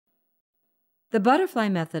The butterfly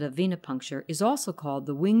method of venipuncture is also called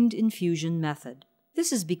the winged infusion method.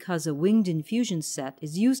 This is because a winged infusion set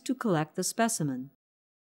is used to collect the specimen.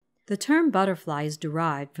 The term butterfly is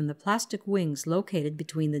derived from the plastic wings located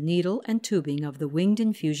between the needle and tubing of the winged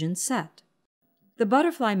infusion set. The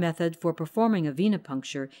butterfly method for performing a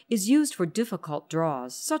venipuncture is used for difficult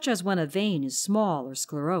draws, such as when a vein is small or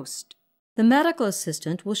sclerosed. The medical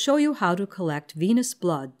assistant will show you how to collect venous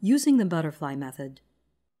blood using the butterfly method.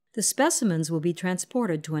 The specimens will be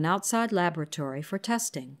transported to an outside laboratory for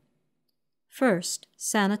testing. First,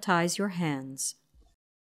 sanitize your hands.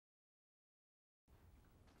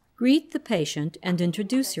 Greet the patient and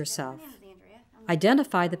introduce yourself.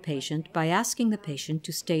 Identify the patient by asking the patient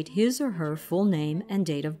to state his or her full name and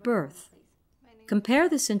date of birth. Compare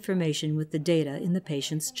this information with the data in the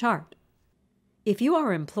patient's chart. If you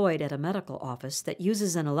are employed at a medical office that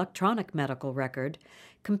uses an electronic medical record,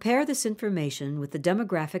 compare this information with the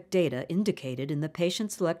demographic data indicated in the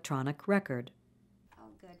patient's electronic record.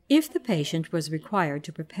 If the patient was required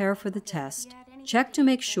to prepare for the test, check to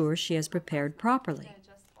make sure she has prepared properly.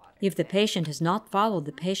 If the patient has not followed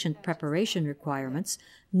the patient preparation requirements,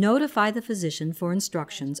 notify the physician for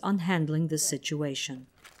instructions on handling this situation.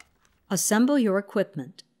 Assemble your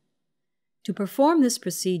equipment. To perform this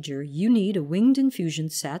procedure, you need a winged infusion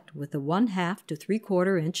set with a 1/2 to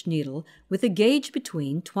 3/4 inch needle with a gauge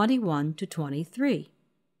between 21 to 23.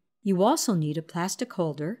 You also need a plastic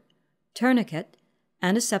holder, tourniquet,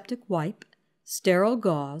 antiseptic wipe, sterile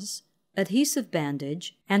gauze, adhesive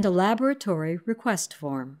bandage, and a laboratory request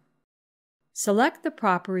form. Select the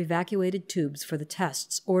proper evacuated tubes for the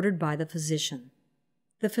tests ordered by the physician.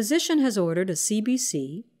 The physician has ordered a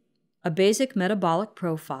CBC, a basic metabolic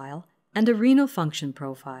profile, and a renal function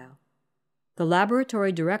profile. The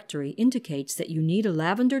laboratory directory indicates that you need a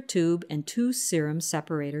lavender tube and 2 serum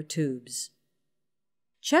separator tubes.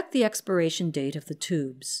 Check the expiration date of the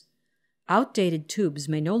tubes. Outdated tubes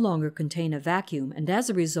may no longer contain a vacuum and as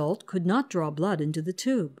a result could not draw blood into the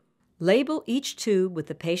tube. Label each tube with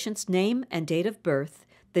the patient's name and date of birth,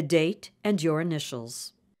 the date, and your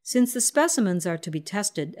initials. Since the specimens are to be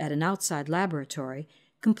tested at an outside laboratory,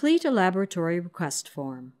 complete a laboratory request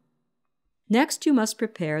form. Next, you must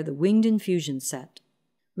prepare the winged infusion set.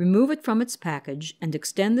 Remove it from its package and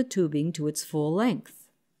extend the tubing to its full length.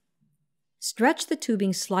 Stretch the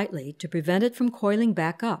tubing slightly to prevent it from coiling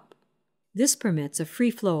back up. This permits a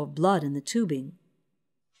free flow of blood in the tubing.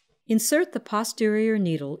 Insert the posterior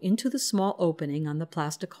needle into the small opening on the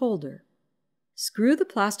plastic holder. Screw the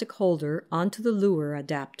plastic holder onto the lure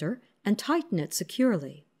adapter and tighten it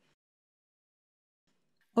securely.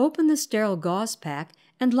 Open the sterile gauze pack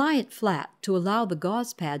and lie it flat to allow the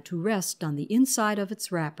gauze pad to rest on the inside of its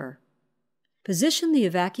wrapper. Position the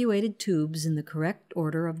evacuated tubes in the correct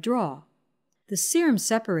order of draw. The serum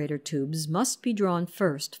separator tubes must be drawn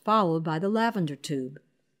first, followed by the lavender tube.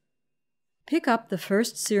 Pick up the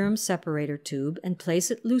first serum separator tube and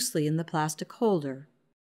place it loosely in the plastic holder.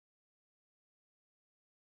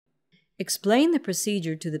 Explain the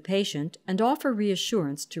procedure to the patient and offer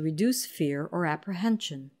reassurance to reduce fear or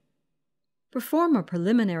apprehension. Perform a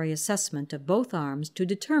preliminary assessment of both arms to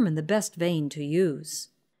determine the best vein to use.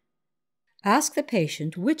 Ask the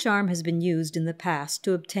patient which arm has been used in the past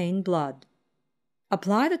to obtain blood.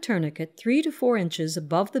 Apply the tourniquet 3 to 4 inches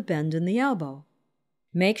above the bend in the elbow.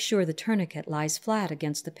 Make sure the tourniquet lies flat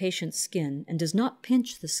against the patient's skin and does not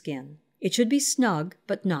pinch the skin. It should be snug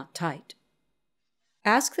but not tight.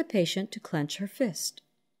 Ask the patient to clench her fist.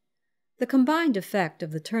 The combined effect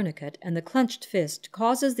of the tourniquet and the clenched fist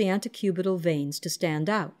causes the antecubital veins to stand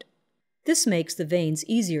out. This makes the veins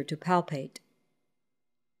easier to palpate.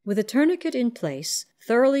 With a tourniquet in place,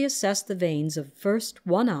 thoroughly assess the veins of first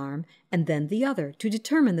one arm and then the other to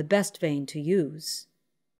determine the best vein to use.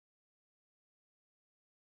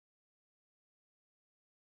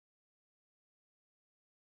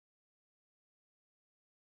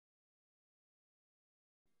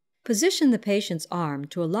 Position the patient's arm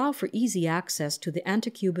to allow for easy access to the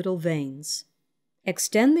antecubital veins.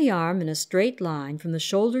 Extend the arm in a straight line from the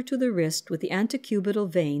shoulder to the wrist with the antecubital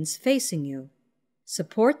veins facing you.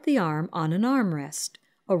 Support the arm on an armrest,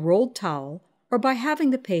 a rolled towel, or by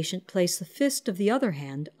having the patient place the fist of the other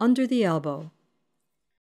hand under the elbow.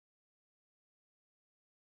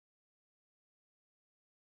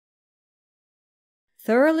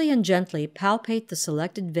 Thoroughly and gently palpate the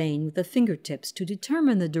selected vein with the fingertips to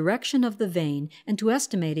determine the direction of the vein and to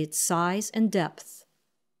estimate its size and depth.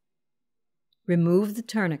 Remove the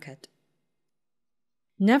tourniquet.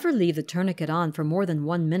 Never leave the tourniquet on for more than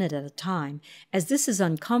 1 minute at a time, as this is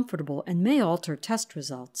uncomfortable and may alter test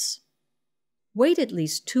results. Wait at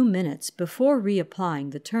least 2 minutes before reapplying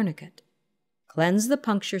the tourniquet. Cleanse the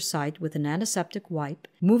puncture site with an antiseptic wipe,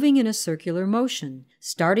 moving in a circular motion,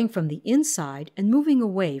 starting from the inside and moving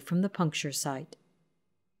away from the puncture site.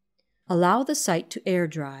 Allow the site to air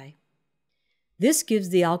dry. This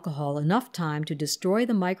gives the alcohol enough time to destroy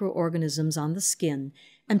the microorganisms on the skin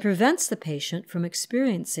and prevents the patient from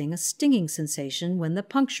experiencing a stinging sensation when the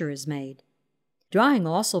puncture is made. Drying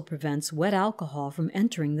also prevents wet alcohol from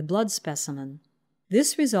entering the blood specimen.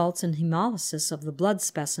 This results in hemolysis of the blood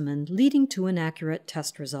specimen, leading to inaccurate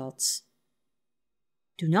test results.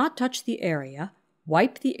 Do not touch the area,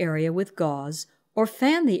 wipe the area with gauze, or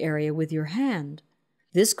fan the area with your hand.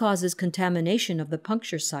 This causes contamination of the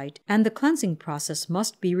puncture site, and the cleansing process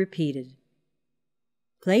must be repeated.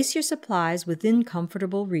 Place your supplies within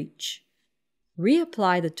comfortable reach.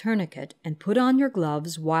 Reapply the tourniquet and put on your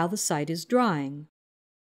gloves while the site is drying.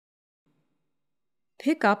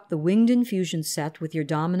 Pick up the winged infusion set with your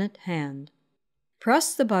dominant hand.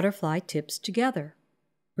 Press the butterfly tips together.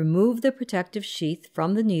 Remove the protective sheath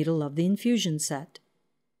from the needle of the infusion set.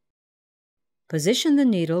 Position the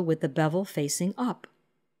needle with the bevel facing up.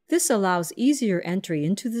 This allows easier entry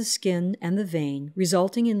into the skin and the vein,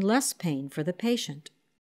 resulting in less pain for the patient.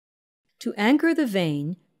 To anchor the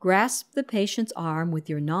vein, grasp the patient's arm with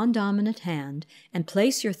your non-dominant hand and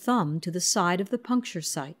place your thumb to the side of the puncture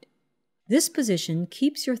site. This position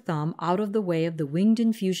keeps your thumb out of the way of the winged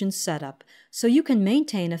infusion setup, so you can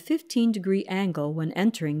maintain a 15-degree angle when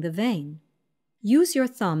entering the vein. Use your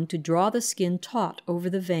thumb to draw the skin taut over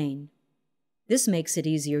the vein. This makes it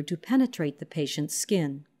easier to penetrate the patient's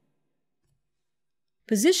skin.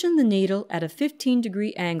 Position the needle at a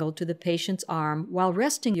 15-degree angle to the patient's arm while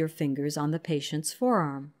resting your fingers on the patient's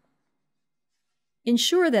forearm.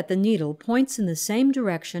 Ensure that the needle points in the same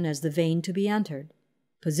direction as the vein to be entered.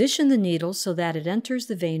 Position the needle so that it enters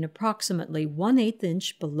the vein approximately 1/8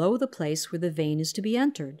 inch below the place where the vein is to be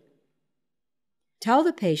entered. Tell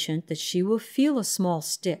the patient that she will feel a small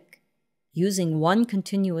stick, using one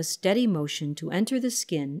continuous steady motion to enter the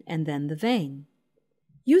skin and then the vein.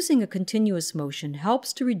 Using a continuous motion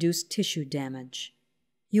helps to reduce tissue damage.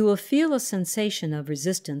 You will feel a sensation of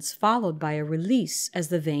resistance followed by a release as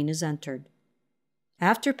the vein is entered.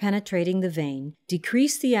 After penetrating the vein,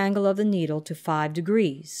 decrease the angle of the needle to 5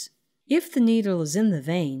 degrees. If the needle is in the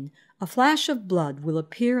vein, a flash of blood will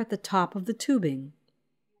appear at the top of the tubing.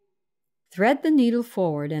 Thread the needle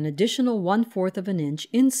forward an additional 1/4 of an inch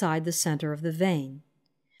inside the center of the vein.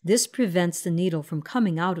 This prevents the needle from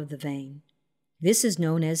coming out of the vein. This is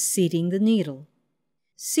known as seating the needle.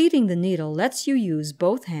 Seating the needle lets you use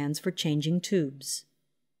both hands for changing tubes.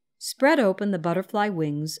 Spread open the butterfly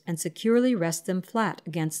wings and securely rest them flat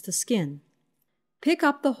against the skin. Pick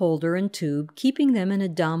up the holder and tube, keeping them in a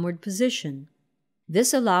downward position.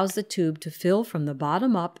 This allows the tube to fill from the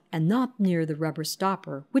bottom up and not near the rubber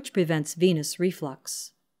stopper, which prevents venous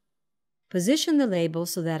reflux. Position the label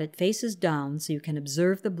so that it faces down so you can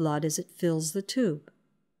observe the blood as it fills the tube.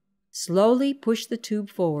 Slowly push the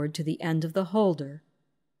tube forward to the end of the holder.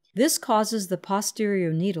 This causes the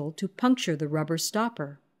posterior needle to puncture the rubber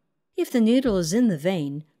stopper. If the needle is in the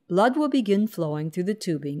vein, blood will begin flowing through the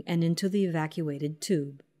tubing and into the evacuated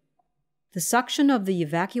tube. The suction of the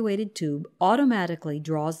evacuated tube automatically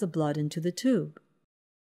draws the blood into the tube.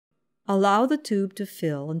 Allow the tube to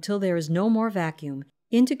fill until there is no more vacuum,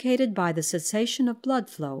 indicated by the cessation of blood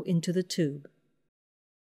flow into the tube.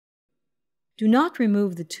 Do not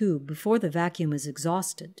remove the tube before the vacuum is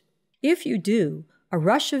exhausted. If you do, a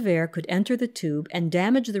rush of air could enter the tube and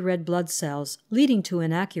damage the red blood cells, leading to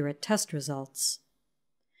inaccurate test results.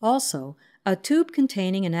 Also, a tube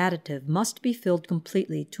containing an additive must be filled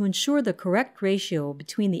completely to ensure the correct ratio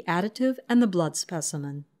between the additive and the blood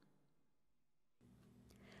specimen.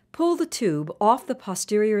 Pull the tube off the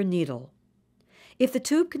posterior needle. If the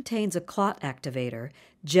tube contains a clot activator,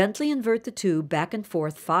 gently invert the tube back and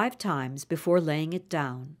forth 5 times before laying it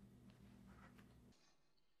down.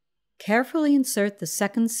 Carefully insert the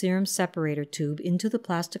second serum separator tube into the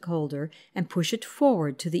plastic holder and push it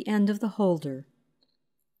forward to the end of the holder.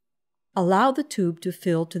 Allow the tube to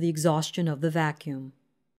fill to the exhaustion of the vacuum.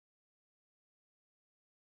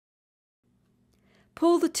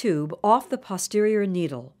 Pull the tube off the posterior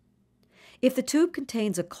needle. If the tube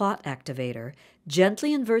contains a clot activator,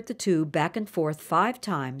 gently invert the tube back and forth 5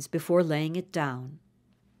 times before laying it down.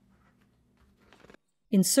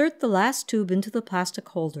 Insert the last tube into the plastic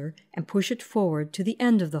holder and push it forward to the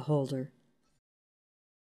end of the holder.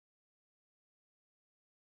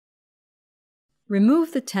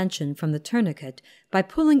 Remove the tension from the tourniquet by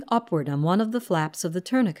pulling upward on one of the flaps of the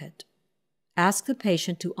tourniquet. Ask the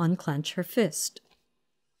patient to unclench her fist.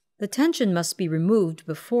 The tension must be removed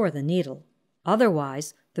before the needle.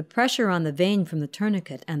 Otherwise, The pressure on the vein from the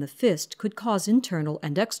tourniquet and the fist could cause internal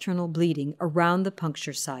and external bleeding around the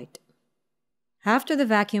puncture site. After the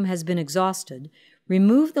vacuum has been exhausted,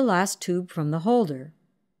 remove the last tube from the holder.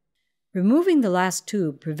 Removing the last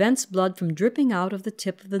tube prevents blood from dripping out of the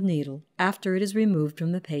tip of the needle after it is removed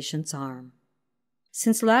from the patient's arm.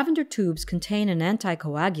 Since lavender tubes contain an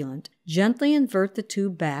anticoagulant, gently invert the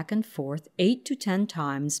tube back and forth 8 to 10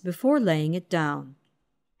 times before laying it down.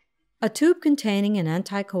 A tube containing an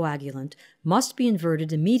anticoagulant must be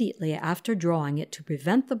inverted immediately after drawing it to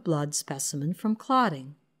prevent the blood specimen from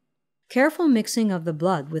clotting. Careful mixing of the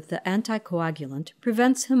blood with the anticoagulant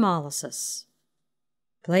prevents hemolysis.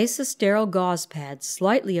 Place a sterile gauze pad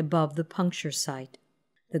slightly above the puncture site.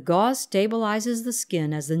 The gauze stabilizes the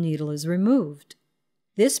skin as the needle is removed.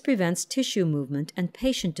 This prevents tissue movement and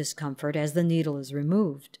patient discomfort as the needle is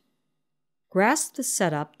removed. Grasp the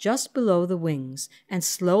setup just below the wings and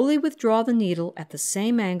slowly withdraw the needle at the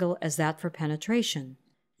same angle as that for penetration.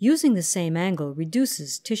 Using the same angle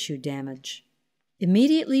reduces tissue damage.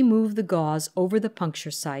 Immediately move the gauze over the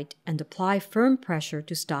puncture site and apply firm pressure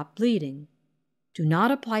to stop bleeding. Do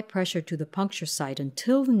not apply pressure to the puncture site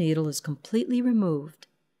until the needle is completely removed.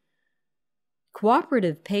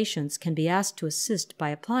 Cooperative patients can be asked to assist by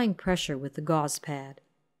applying pressure with the gauze pad.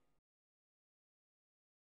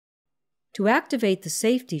 To activate the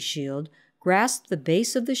safety shield, grasp the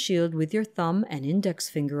base of the shield with your thumb and index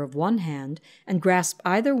finger of one hand and grasp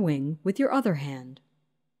either wing with your other hand.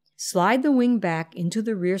 Slide the wing back into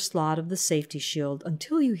the rear slot of the safety shield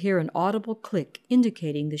until you hear an audible click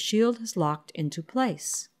indicating the shield has locked into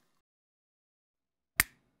place.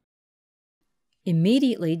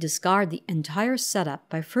 Immediately discard the entire setup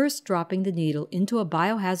by first dropping the needle into a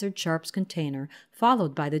biohazard sharps container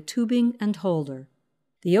followed by the tubing and holder.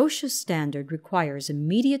 The OSHA standard requires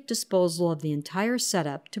immediate disposal of the entire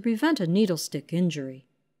setup to prevent a needle stick injury.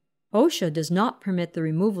 OSHA does not permit the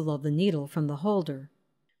removal of the needle from the holder.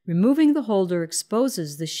 Removing the holder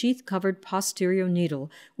exposes the sheath-covered posterior needle,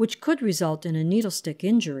 which could result in a needle stick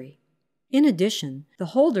injury. In addition, the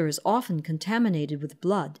holder is often contaminated with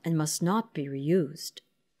blood and must not be reused.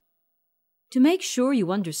 To make sure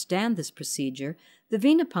you understand this procedure, the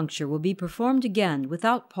venipuncture will be performed again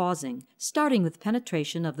without pausing, starting with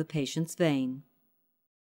penetration of the patient's vein.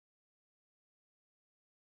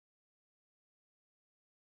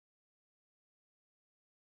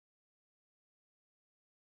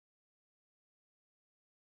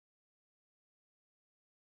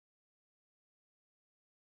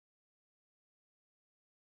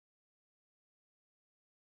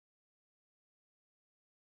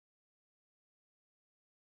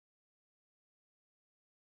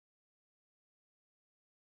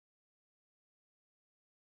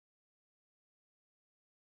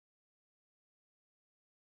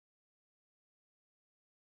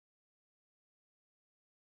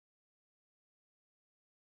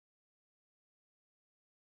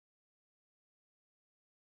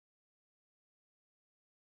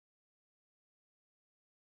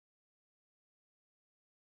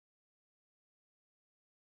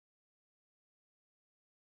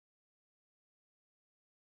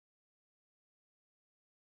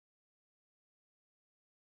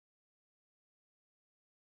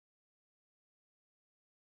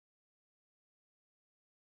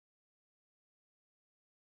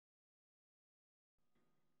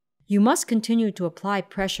 You must continue to apply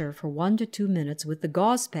pressure for 1 to 2 minutes with the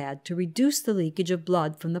gauze pad to reduce the leakage of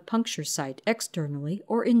blood from the puncture site externally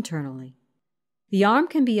or internally. The arm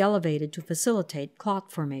can be elevated to facilitate clot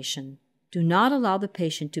formation. Do not allow the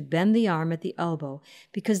patient to bend the arm at the elbow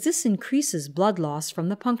because this increases blood loss from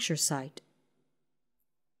the puncture site.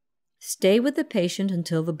 Stay with the patient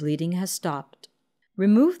until the bleeding has stopped.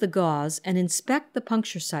 Remove the gauze and inspect the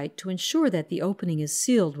puncture site to ensure that the opening is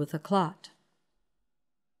sealed with a clot.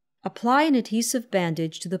 Apply an adhesive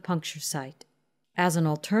bandage to the puncture site. As an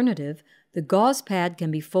alternative, the gauze pad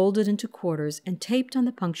can be folded into quarters and taped on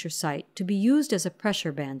the puncture site to be used as a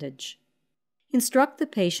pressure bandage. Instruct the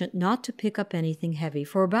patient not to pick up anything heavy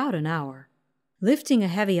for about an hour. Lifting a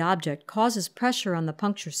heavy object causes pressure on the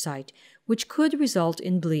puncture site, which could result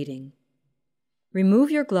in bleeding.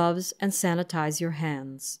 Remove your gloves and sanitize your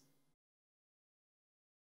hands.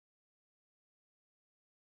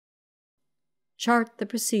 Chart the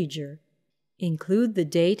procedure. Include the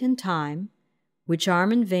date and time, which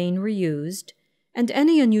arm and vein were used, and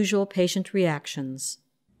any unusual patient reactions.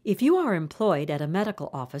 If you are employed at a medical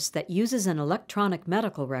office that uses an electronic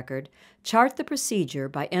medical record, chart the procedure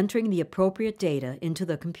by entering the appropriate data into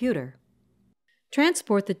the computer.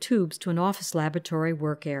 Transport the tubes to an office laboratory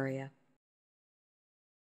work area.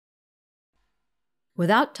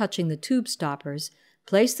 Without touching the tube stoppers,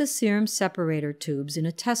 place the serum separator tubes in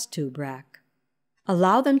a test tube rack.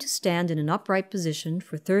 Allow them to stand in an upright position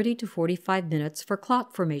for 30 to 45 minutes for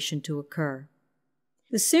clot formation to occur.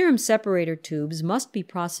 The serum separator tubes must be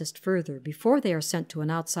processed further before they are sent to an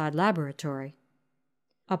outside laboratory.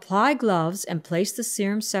 Apply gloves and place the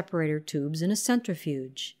serum separator tubes in a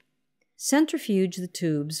centrifuge. Centrifuge the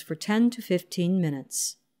tubes for 10 to 15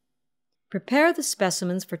 minutes. Prepare the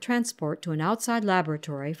specimens for transport to an outside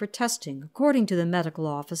laboratory for testing according to the medical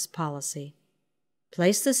office policy.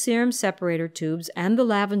 Place the serum separator tubes and the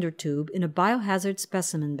lavender tube in a biohazard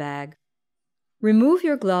specimen bag. Remove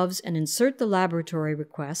your gloves and insert the laboratory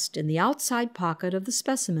request in the outside pocket of the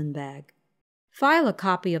specimen bag. File a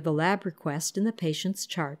copy of the lab request in the patient's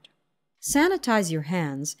chart. Sanitize your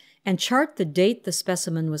hands and chart the date the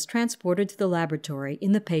specimen was transported to the laboratory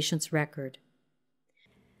in the patient's record.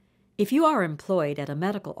 If you are employed at a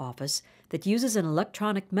medical office that uses an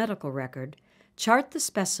electronic medical record, chart the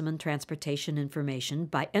specimen transportation information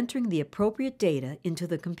by entering the appropriate data into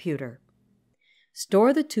the computer.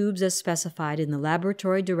 Store the tubes as specified in the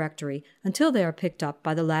laboratory directory until they are picked up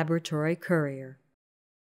by the laboratory courier.